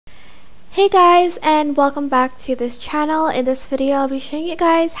Hey guys, and welcome back to this channel. In this video I'll be showing you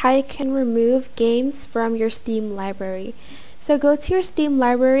guys how you can remove games from your Steam library. So go to your Steam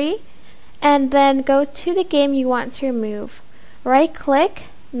library and then go to the game you want to remove. Right click,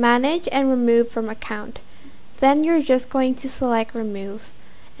 manage and remove from account. Then you're just going to select remove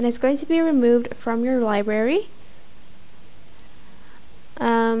and it's going to be removed from your library.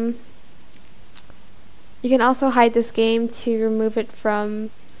 You can also hide this game to remove it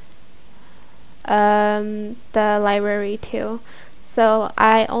from the library too. So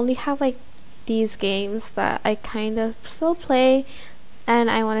I only have like these games that I kind of still play and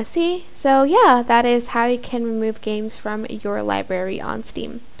I want to see. So yeah, that is how you can remove games from your library on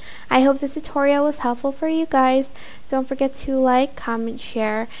Steam. I hope this tutorial was helpful for you guys. Don't forget to like, comment,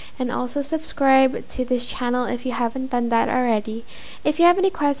 share, and also subscribe to this channel if you haven't done that already. If you have any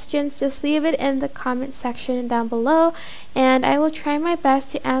questions, just leave it in the comment section down below and I will try my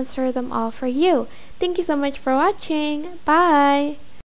best to answer them all for you. Thank you so much for watching. Bye!